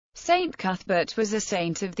Saint Cuthbert was a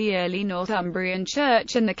saint of the early Northumbrian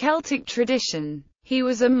Church in the Celtic tradition. He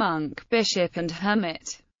was a monk, bishop and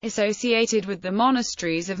hermit, associated with the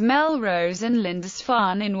monasteries of Melrose and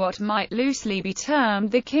Lindisfarne in what might loosely be termed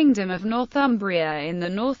the Kingdom of Northumbria in the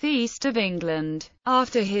northeast of England.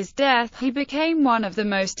 After his death, he became one of the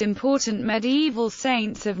most important medieval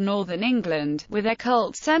saints of northern England, with a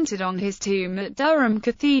cult centered on his tomb at Durham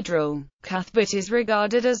Cathedral. Cuthbert is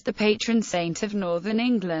regarded as the patron saint of northern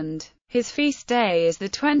England. His feast day is the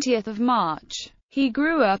 20th of March. He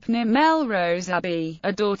grew up near Melrose Abbey,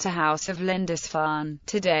 a daughter house of Lindisfarne,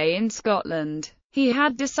 today in Scotland. He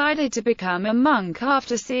had decided to become a monk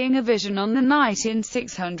after seeing a vision on the night in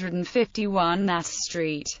 651 Nass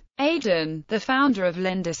Street. Aidan, the founder of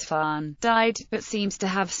Lindisfarne, died, but seems to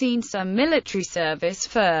have seen some military service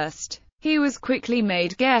first. He was quickly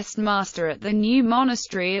made guest master at the new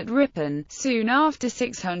monastery at Ripon, soon after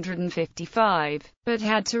 655, but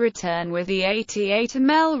had to return with the ATA to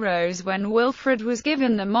Melrose when Wilfrid was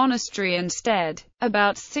given the monastery instead.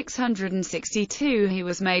 About 662 he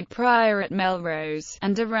was made prior at Melrose,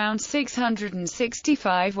 and around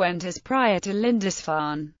 665 went as prior to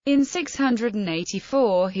Lindisfarne. In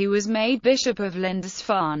 684 he was made Bishop of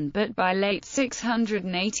Lindisfarne, but by late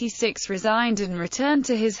 686 resigned and returned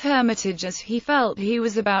to his hermitage as he felt he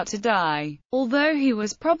was about to die, although he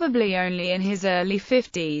was probably only in his early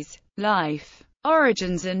 50s. Life,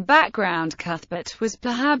 origins and background. Cuthbert was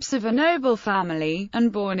perhaps of a noble family,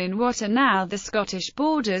 and born in what are now the Scottish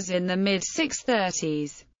borders in the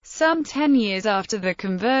mid-630s. Some 10 years after the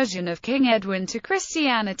conversion of King Edwin to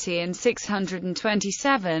Christianity in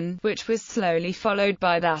 627, which was slowly followed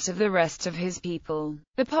by that of the rest of his people.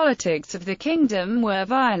 The politics of the kingdom were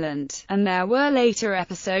violent, and there were later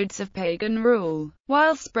episodes of pagan rule.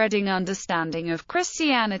 While spreading understanding of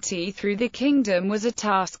Christianity through the kingdom was a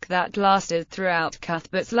task that lasted throughout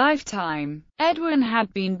Cuthbert's lifetime. Edwin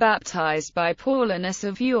had been baptized by Paulinus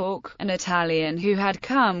of York, an Italian who had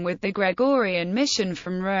come with the Gregorian mission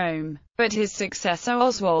from Rome. But his successor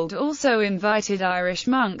Oswald also invited Irish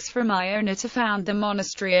monks from Iona to found the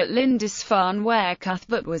monastery at Lindisfarne, where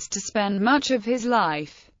Cuthbert was to spend much of his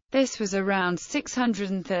life. This was around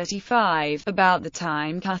 635, about the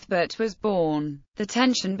time Cuthbert was born. The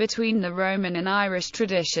tension between the Roman and Irish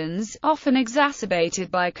traditions, often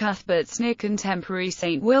exacerbated by Cuthbert's near contemporary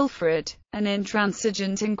Saint Wilfrid, an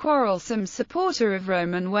intransigent and quarrelsome supporter of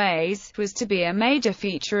Roman ways, was to be a major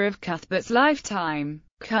feature of Cuthbert's lifetime.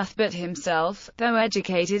 Cuthbert himself, though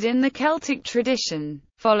educated in the Celtic tradition,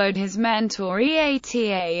 followed his mentor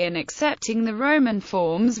Eata in accepting the Roman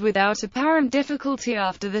forms without apparent difficulty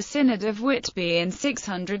after the Synod of Whitby in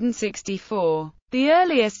 664. The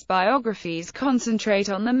earliest biographies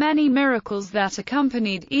concentrate on the many miracles that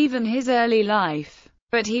accompanied even his early life,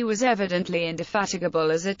 but he was evidently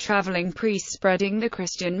indefatigable as a traveling priest spreading the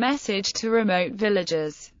Christian message to remote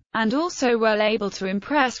villages, and also well able to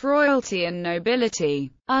impress royalty and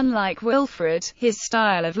nobility. Unlike Wilfrid, his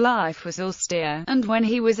style of life was austere, and when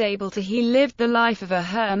he was able to he lived the life of a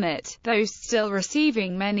hermit, though still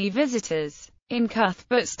receiving many visitors. In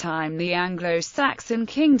Cuthbert's time the Anglo-Saxon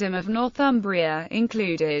kingdom of Northumbria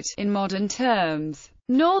included, in modern terms,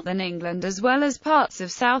 northern England as well as parts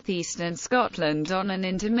of southeastern Scotland on an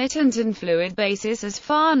intermittent and fluid basis as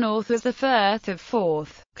far north as the Firth of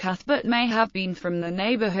Forth. Cuthbert may have been from the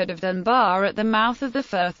neighbourhood of Dunbar at the mouth of the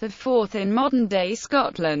Firth of Forth in modern-day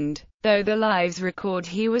Scotland, though the lives record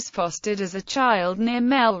he was fostered as a child near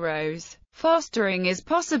Melrose. Fostering is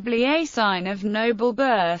possibly a sign of noble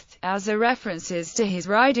birth, as are references to his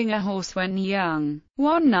riding a horse when young.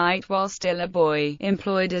 One night while still a boy,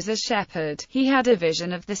 employed as a shepherd, he had a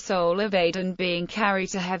vision of the soul of Aidan being carried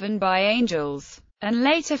to heaven by angels, and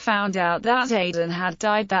later found out that Aidan had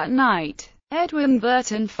died that night. Edwin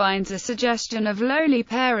Burton finds a suggestion of lowly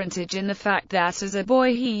parentage in the fact that as a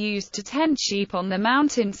boy he used to tend sheep on the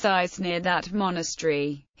mountainsides near that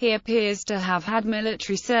monastery. He appears to have had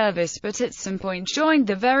military service but at some point joined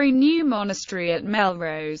the very new monastery at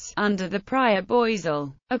Melrose, under the prior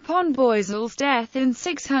Boisil. Upon Boisil's death in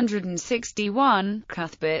 661,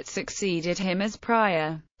 Cuthbert succeeded him as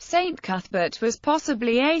prior. Saint Cuthbert was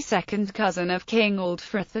possibly a second cousin of King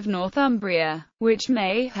Aldfrith of Northumbria, which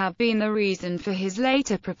may have been the reason for his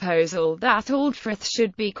later proposal that Aldfrith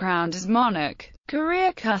should be crowned as monarch.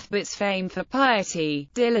 Career. Cuthbert's fame for piety,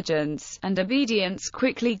 diligence, and obedience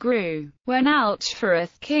quickly grew. When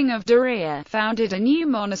Aldfrith, king of Deira, founded a new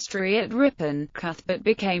monastery at Ripon, Cuthbert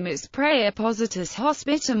became its praepositus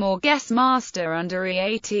hospitum or guest master under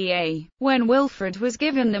Eata. When Wilfrid was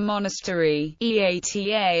given the monastery,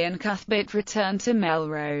 Eata and Cuthbert returned to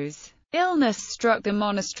Melrose. Illness struck the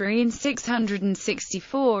monastery in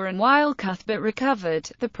 664, and while Cuthbert recovered,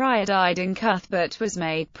 the prior died and Cuthbert was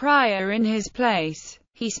made prior in his place.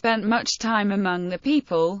 He spent much time among the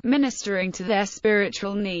people, ministering to their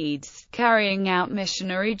spiritual needs, carrying out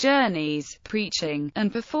missionary journeys, preaching,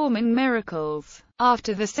 and performing miracles.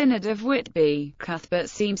 After the Synod of Whitby, Cuthbert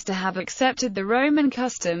seems to have accepted the Roman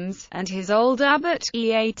customs, and his old abbot,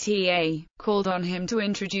 Eata, called on him to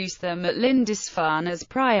introduce them at Lindisfarne as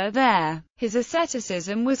prior there. His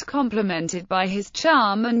asceticism was complemented by his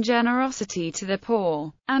charm and generosity to the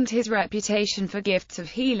poor, and his reputation for gifts of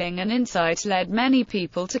healing and insight led many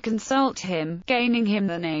people to consult him, gaining him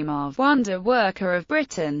the name of Wonder Worker of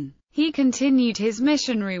Britain. He continued his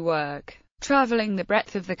missionary work, travelling the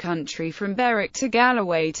breadth of the country from Berwick to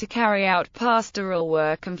Galloway to carry out pastoral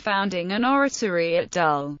work and founding an oratory at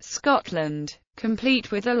Dull, Scotland, complete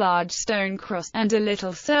with a large stone cross, and a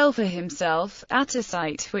little cell for himself, at a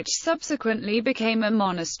site which subsequently became a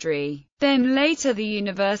monastery, then later the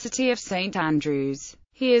University of St Andrews.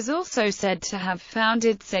 He is also said to have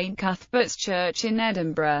founded St Cuthbert's Church in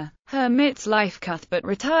Edinburgh. Hermit's life. Cuthbert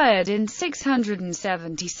retired in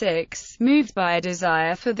 676, moved by a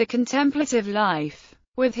desire for the contemplative life.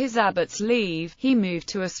 With his abbot's leave, he moved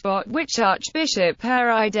to a spot which Archbishop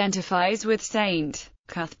Hare identifies with St.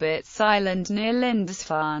 Cuthbert's Island near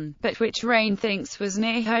Lindisfarne, but which Rain thinks was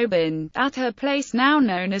near Holborn, at her place now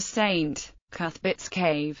known as St. Cuthbert's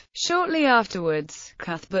Cave. Shortly afterwards,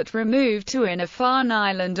 Cuthbert removed to Innerfarne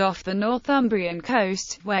Island off the Northumbrian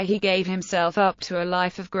coast, where he gave himself up to a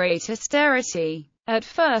life of great austerity. At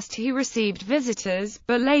first he received visitors,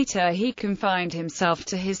 but later he confined himself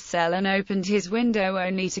to his cell and opened his window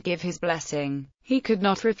only to give his blessing. He could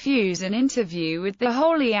not refuse an interview with the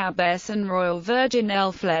Holy Abbess and Royal Virgin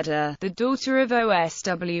Elfleda, the daughter of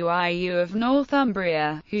Oswiu of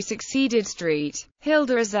Northumbria, who succeeded St.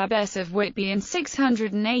 Hilda as Abbess of Whitby in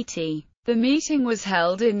 680. The meeting was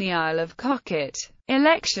held in the Isle of Cocket.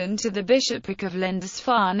 Election to the bishopric of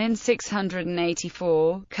Lindisfarne in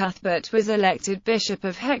 684, Cuthbert was elected Bishop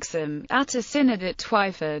of Hexham, at a synod at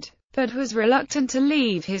Twyford, but was reluctant to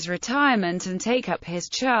leave his retirement and take up his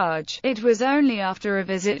charge. It was only after a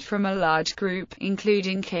visit from a large group,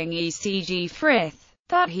 including King E.C.G. Frith,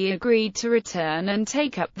 that he agreed to return and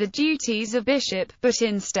take up the duties of bishop, but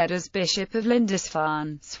instead as Bishop of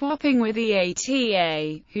Lindisfarne, swapping with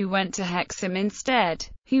Eata, who went to Hexham instead.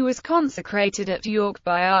 He was consecrated at York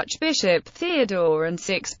by Archbishop Theodore and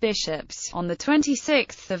 6 bishops, on the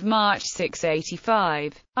 26th of March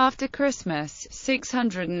 685. After Christmas,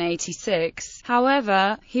 686,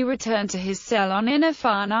 however, he returned to his cell on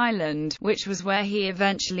Innerfarne Island, which was where he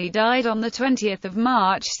eventually died on the 20th of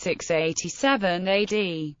March 687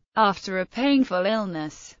 AD. After a painful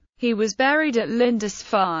illness, he was buried at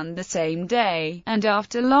Lindisfarne the same day, and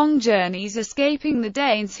after long journeys escaping the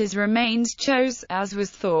Danes, his remains chose, as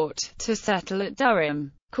was thought, to settle at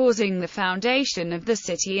Durham, causing the foundation of the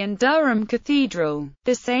city and Durham Cathedral.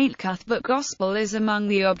 The St. Cuthbert Gospel is among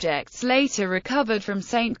the objects later recovered from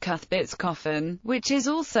St. Cuthbert's coffin, which is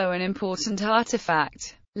also an important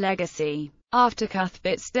artifact. Legacy. After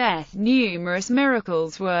Cuthbert's death, numerous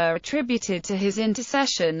miracles were attributed to his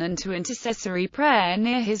intercession and to intercessory prayer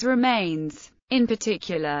near his remains. In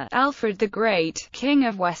particular, Alfred the Great, King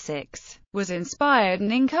of Wessex, was inspired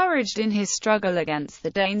and encouraged in his struggle against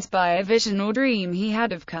the Danes by a vision or dream he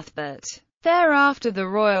had of Cuthbert. Thereafter the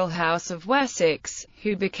royal house of Wessex,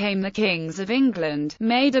 who became the kings of England,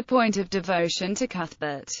 made a point of devotion to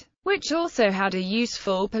Cuthbert, which also had a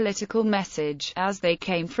useful political message, as they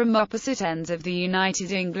came from opposite ends of the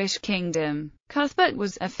United English Kingdom. Cuthbert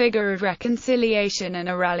was a figure of reconciliation and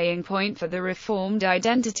a rallying point for the reformed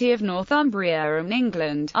identity of Northumbria and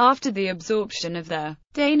England, after the absorption of the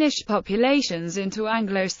Danish populations into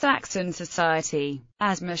Anglo-Saxon society.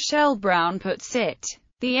 As Michelle Brown puts it,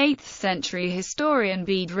 the 8th century historian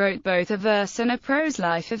Bede wrote both a verse and a prose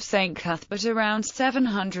life of St. Cuthbert around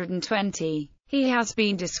 720. He has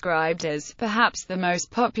been described as, perhaps the most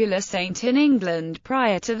popular saint in England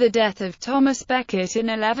prior to the death of Thomas Becket in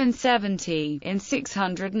 1170. In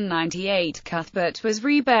 698 Cuthbert was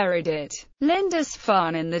reburied at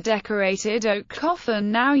Lindisfarne in the decorated oak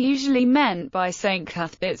coffin now usually meant by St.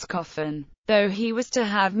 Cuthbert's coffin, though he was to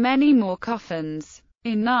have many more coffins.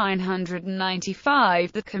 In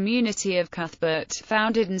 995 the community of Cuthbert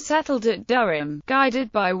founded and settled at Durham,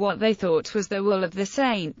 guided by what they thought was the will of the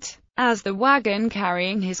saint. As the wagon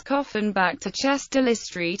carrying his coffin back to Chesterley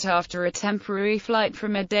Street after a temporary flight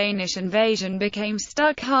from a Danish invasion became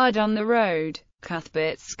stuck hard on the road,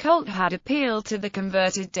 Cuthbert's cult had appealed to the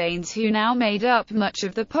converted Danes who now made up much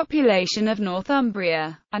of the population of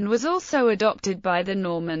Northumbria, and was also adopted by the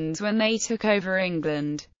Normans when they took over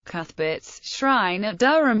England. Cuthbert's shrine at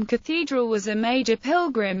Durham Cathedral was a major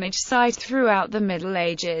pilgrimage site throughout the Middle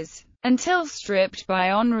Ages, until stripped by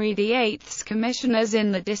Henry VIII's commissioners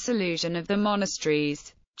in the dissolution of the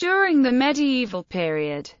monasteries. During the medieval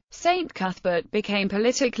period, St. Cuthbert became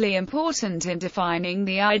politically important in defining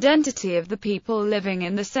the identity of the people living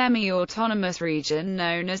in the semi-autonomous region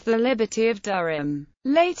known as the Liberty of Durham,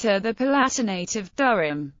 later the Palatinate of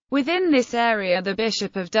Durham. Within this area, the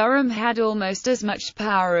Bishop of Durham had almost as much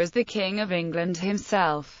power as the King of England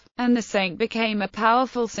himself, and the saint became a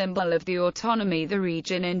powerful symbol of the autonomy the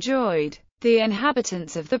region enjoyed. The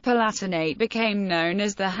inhabitants of the Palatinate became known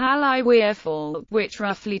as the Halli-Wearfall, which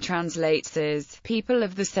roughly translates as people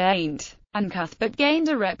of the saint, and Cuthbert gained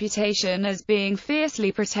a reputation as being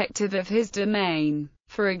fiercely protective of his domain.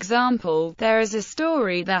 For example, there is a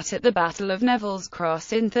story that at the Battle of Neville's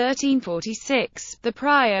Cross in 1346, the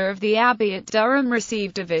prior of the abbey at Durham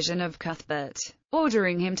received a vision of Cuthbert,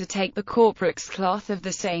 ordering him to take the corpus cloth of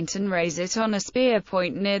the saint and raise it on a spear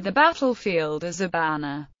point near the battlefield as a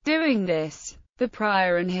banner. Doing this, the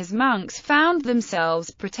prior and his monks found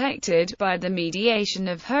themselves protected by the mediation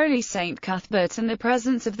of Holy Saint Cuthbert and the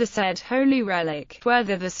presence of the said holy relic.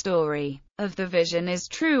 Whether the story of the vision is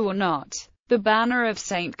true or not, the banner of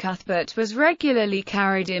St. Cuthbert was regularly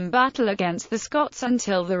carried in battle against the Scots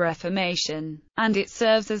until the Reformation, and it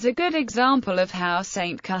serves as a good example of how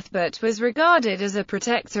St. Cuthbert was regarded as a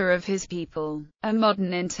protector of his people. A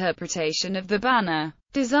modern interpretation of the banner,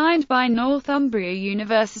 designed by Northumbria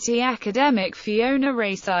University academic Fiona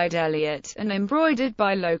Rayside Elliott, and embroidered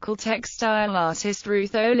by local textile artist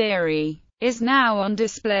Ruth O'Leary, is now on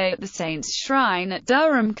display at the Saint's Shrine at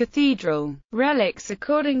Durham Cathedral. Relics.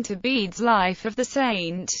 According to Bede's Life of the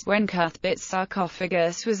Saint, when Cuthbert's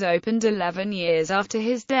sarcophagus was opened 11 years after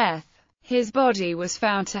his death, his body was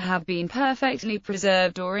found to have been perfectly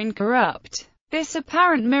preserved or incorrupt. This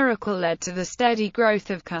apparent miracle led to the steady growth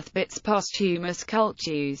of Cuthbert's posthumous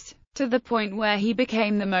cultus, to the point where he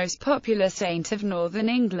became the most popular saint of northern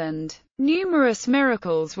England. Numerous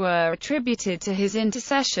miracles were attributed to his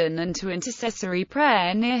intercession and to intercessory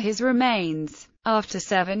prayer near his remains. After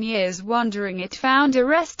 7 years wandering, it found a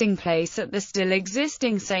resting place at the still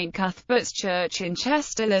existing St. Cuthbert's Church in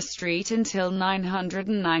Chester Street until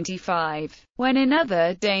 995, when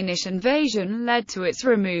another Danish invasion led to its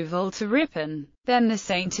removal to Ripon. Then the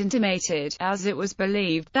saint intimated, as it was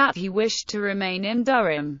believed, that he wished to remain in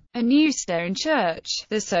Durham. A new stone church,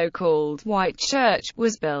 the so-called White Church,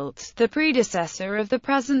 was built, the predecessor of the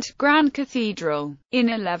present Grand Cathedral. In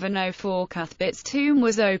 1104 Cuthbert's tomb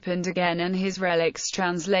was opened again and his relics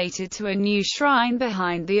translated to a new shrine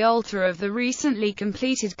behind the altar of the recently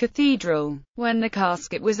completed cathedral. When the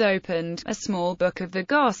casket was opened, a small book of the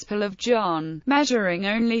Gospel of John, measuring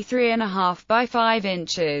only 3.5 by 5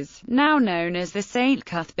 inches, now known as the St.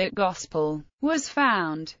 Cuthbert Gospel, was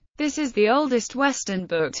found. This is the oldest Western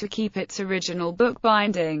book to keep its original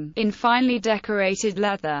bookbinding, in finely decorated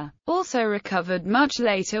leather. Also recovered much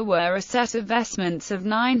later were a set of vestments of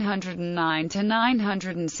 909 to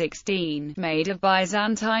 916, made of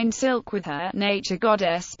Byzantine silk with her nature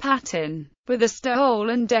goddess pattern, with a stole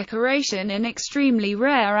and decoration in extremely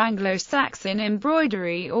rare Anglo-Saxon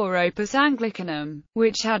embroidery or opus Anglicanum,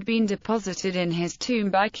 which had been deposited in his tomb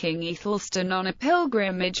by King Aethelstan on a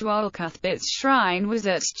pilgrimage while Cuthbert's shrine was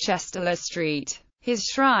at Chester Street. His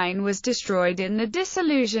shrine was destroyed in the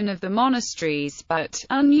dissolution of the monasteries, but,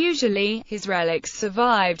 unusually, his relics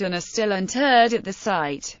survived and are still interred at the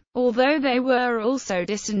site, although they were also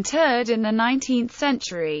disinterred in the 19th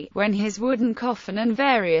century, when his wooden coffin and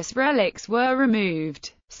various relics were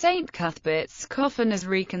removed. St. Cuthbert's coffin, as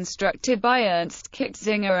reconstructed by Ernst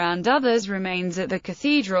Kitzinger and others, remains at the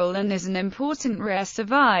cathedral and is an important rare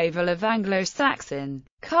survival of Anglo-Saxon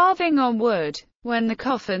carving on wood. When the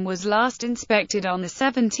coffin was last inspected on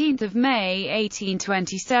 17 May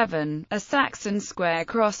 1827, a Saxon square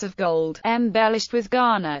cross of gold, embellished with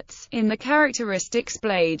garnets, in the characteristic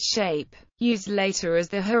spade shape, used later as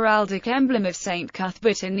the heraldic emblem of St.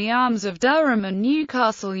 Cuthbert in the arms of Durham and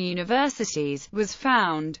Newcastle universities, was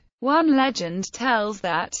found. One legend tells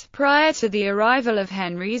that, prior to the arrival of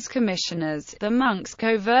Henry's commissioners, the monks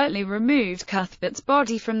covertly removed Cuthbert's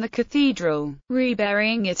body from the cathedral,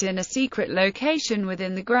 reburying it in a secret location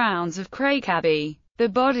within the grounds of Craig Abbey. The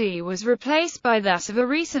body was replaced by that of a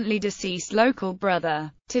recently deceased local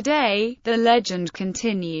brother. Today, the legend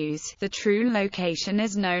continues, the true location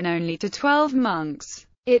is known only to 12 monks.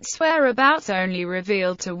 Its whereabouts only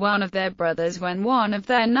revealed to one of their brothers when one of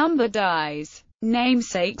their number dies.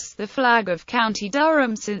 Namesakes. The flag of County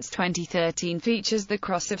Durham since 2013 features the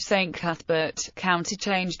Cross of St. Cuthbert,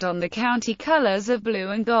 counterchanged on the county colours of blue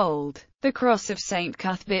and gold. The Cross of St.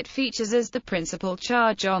 Cuthbert features as the principal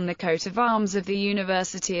charge on the coat of arms of the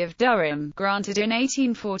University of Durham, granted in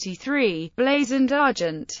 1843, blazoned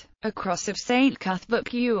argent. A Cross of St. Cuthbert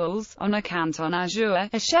gules, on a canton azure,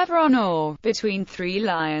 a chevron or, between three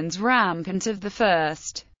lions rampant of the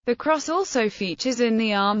first. The cross also features in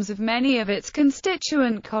the arms of many of its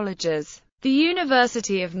constituent colleges. The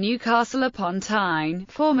University of Newcastle upon Tyne,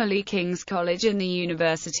 formerly King's College, and the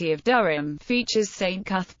University of Durham, features St.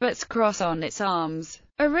 Cuthbert's cross on its arms.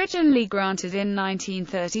 Originally granted in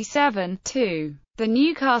 1937, too. The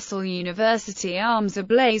Newcastle University arms are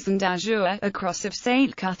blazoned azure, a Cross of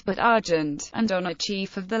St. Cuthbert argent, and on a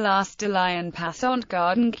chief of the last a lion passant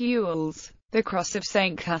garden gules. The Cross of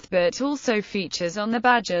St. Cuthbert also features on the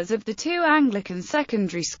badges of the two Anglican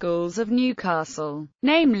secondary schools of Newcastle,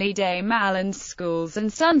 namely Dame Allen's Schools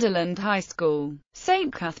and Sunderland High School.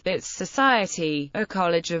 St. Cuthbert's Society, a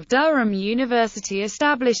college of Durham University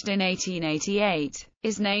established in 1888,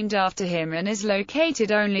 is named after him and is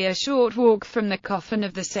located only a short walk from the coffin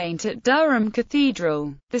of the saint at Durham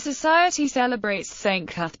Cathedral. The Society celebrates St.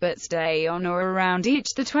 Cuthbert's Day on or around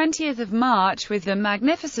each the 20th of March with the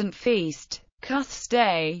magnificent feast, Cuth's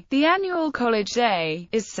Day. The annual College Day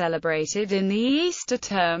is celebrated in the Easter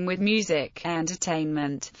term with music,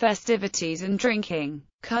 entertainment, festivities and drinking.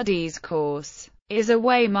 Cuddy's Course is a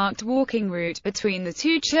waymarked walking route between the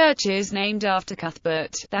two churches named after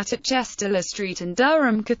Cuthbert, that at Chester Street and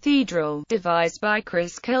Durham Cathedral, devised by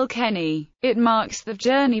Chris Kilkenny. It marks the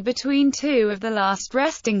journey between two of the last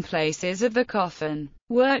resting places of the coffin.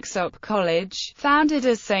 Worksop College, founded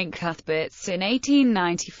as St. Cuthbert's in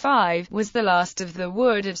 1895, was the last of the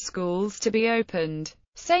wooded schools to be opened.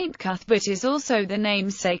 St. Cuthbert is also the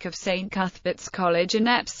namesake of St. Cuthbert's College in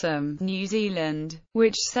Epsom, New Zealand,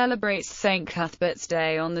 which celebrates St. Cuthbert's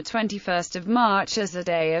Day on the 21st of March as a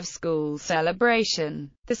day of school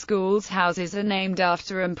celebration. The school's houses are named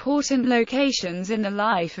after important locations in the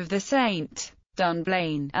life of the saint: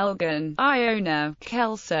 Dunblane, Elgin, Iona,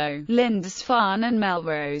 Kelso, Lindisfarne and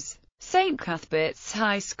Melrose. St. Cuthbert's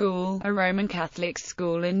High School, a Roman Catholic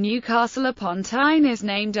school in Newcastle upon Tyne, is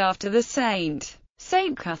named after the saint.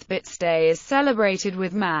 St. Cuthbert's Day is celebrated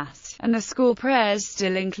with Mass, and the school prayers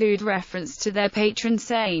still include reference to their patron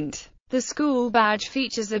saint. The school badge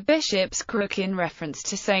features a bishop's crook in reference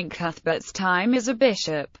to St. Cuthbert's time as a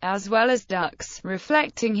bishop, as well as ducks,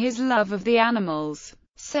 reflecting his love of the animals.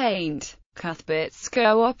 St. Cuthbert's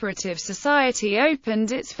Cooperative Society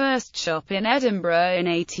opened its first shop in Edinburgh in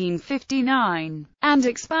 1859, and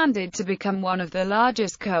expanded to become one of the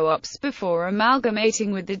largest co-ops before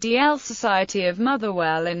amalgamating with the DL Society of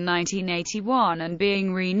Motherwell in 1981 and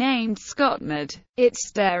being renamed Scotmed. Its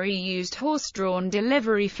dairy used horse-drawn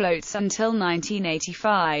delivery floats until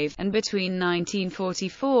 1985, and between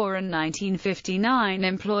 1944 and 1959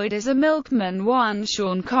 employed as a milkman one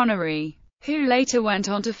Sean Connery, who later went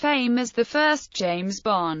on to fame as the first James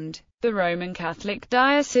Bond. The Roman Catholic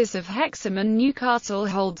Diocese of Hexham and Newcastle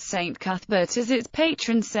holds St. Cuthbert as its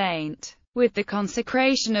patron saint, with the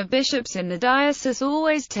consecration of bishops in the diocese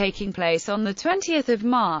always taking place on the 20th of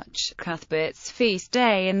March, Cuthbert's feast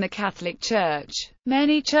day in the Catholic Church.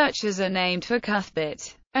 Many churches are named for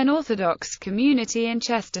Cuthbert. An Orthodox community in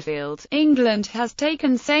Chesterfield, England, has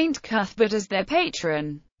taken St. Cuthbert as their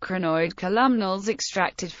patron. Crinoid columnals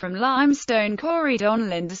extracted from limestone quarried on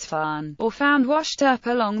Lindisfarne, or found washed up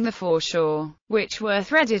along the foreshore, which were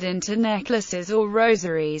threaded into necklaces or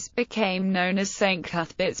rosaries, became known as St.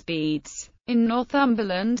 Cuthbert's beads. In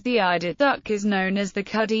Northumberland, the eyed duck is known as the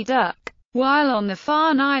Cuddy duck. While on the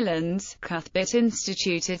Farne Islands, Cuthbert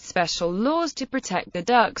instituted special laws to protect the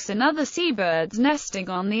ducks and other seabirds nesting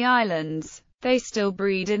on the islands. They still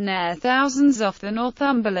breed in their thousands off the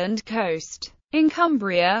Northumberland coast. In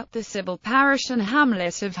Cumbria, the civil parish and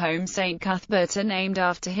hamlet of Home St. Cuthbert are named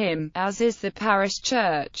after him, as is the parish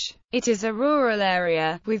church. It is a rural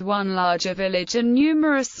area, with one larger village and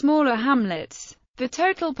numerous smaller hamlets. The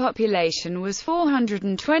total population was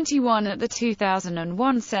 421 at the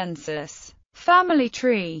 2001 census. Family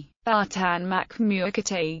tree: Bartan Mac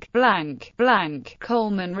Muirkatag, blank, blank,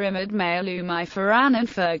 Coleman Rimad Mailumai Faran and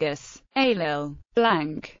Fergus, Ailil,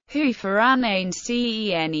 blank, Hui Faran Ain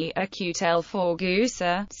Cene, Acute L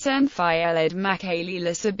Forgusa, Senfi Eled Mac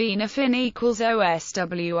Ailila Sabina Fin equals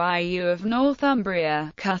OSWIU of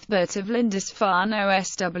Northumbria, Cuthbert of Lindisfarne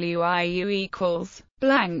OSWIU equals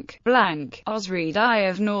blank, blank, Osreed I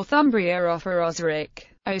of Northumbria Offer Osric,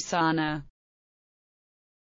 Osana.